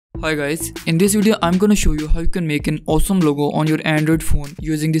Hi guys, in this video I'm gonna show you how you can make an awesome logo on your Android phone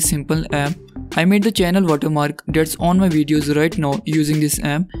using this simple app. I made the channel watermark that's on my videos right now using this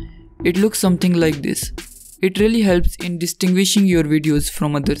app. It looks something like this. It really helps in distinguishing your videos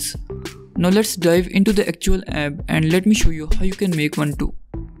from others. Now let's dive into the actual app and let me show you how you can make one too.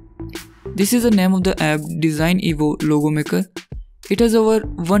 This is the name of the app, Design Evo Logo Maker. It has over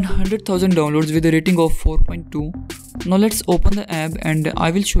 100,000 downloads with a rating of 4.2. Now let's open the app and I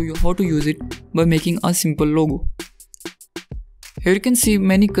will show you how to use it by making a simple logo. Here you can see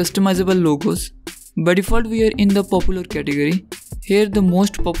many customizable logos. By default we are in the popular category. Here the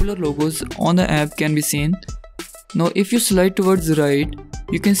most popular logos on the app can be seen. Now if you slide towards the right,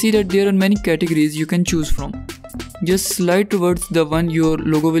 you can see that there are many categories you can choose from. Just slide towards the one your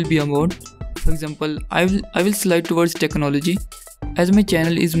logo will be about. For example, I will slide towards technology, as my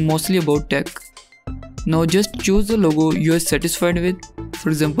channel is mostly about tech. Now just choose the logo you are satisfied with. For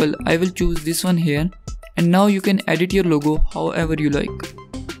example, I will choose this one here, and now you can edit your logo however you like.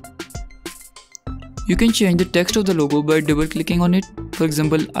 You can change the text of the logo by double clicking on it. For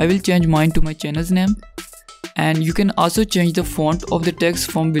example, I will change mine to my channel's name, and you can also change the font of the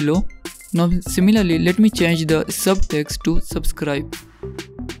text from below. Now similarly, let me change the subtext to subscribe.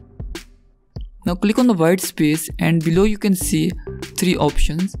 Now click on the white space and below you can see three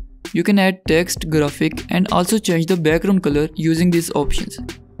options. You can add text, graphic and also change the background color using these options.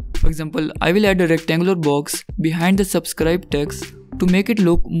 For example, I will add a rectangular box behind the subscribe text to make it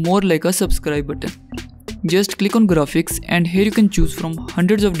look more like a subscribe button. Just click on graphics and here you can choose from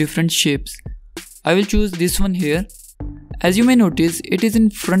hundreds of different shapes. I will choose this one here. As you may notice, it is in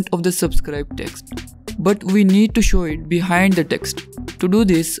front of the subscribe text, but we need to show it behind the text. To do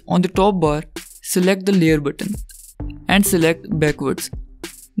this, on the top bar, select the layer button and select backwards.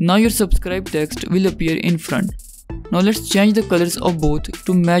 Now your subscribe text will appear in front. Now let's change the colors of both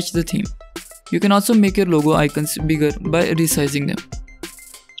to match the theme. You can also make your logo icons bigger by resizing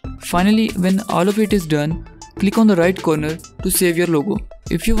them. Finally, when all of it is done, click on the right corner to save your logo.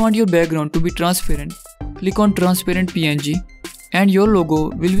 If you want your background to be transparent, click on transparent PNG and your logo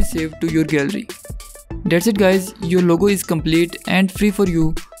will be saved to your gallery. That's it guys, your logo is complete and free for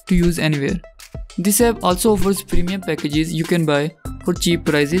you to use anywhere. This app also offers premium packages you can buy for cheap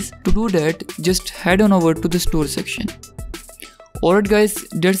prices. To do that, just head on over to the store section. Alright guys,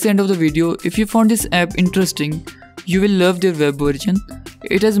 that's the end of the video. If you found this app interesting, you will love their web version.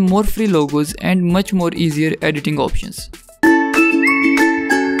 It has more free logos and much more easier editing options.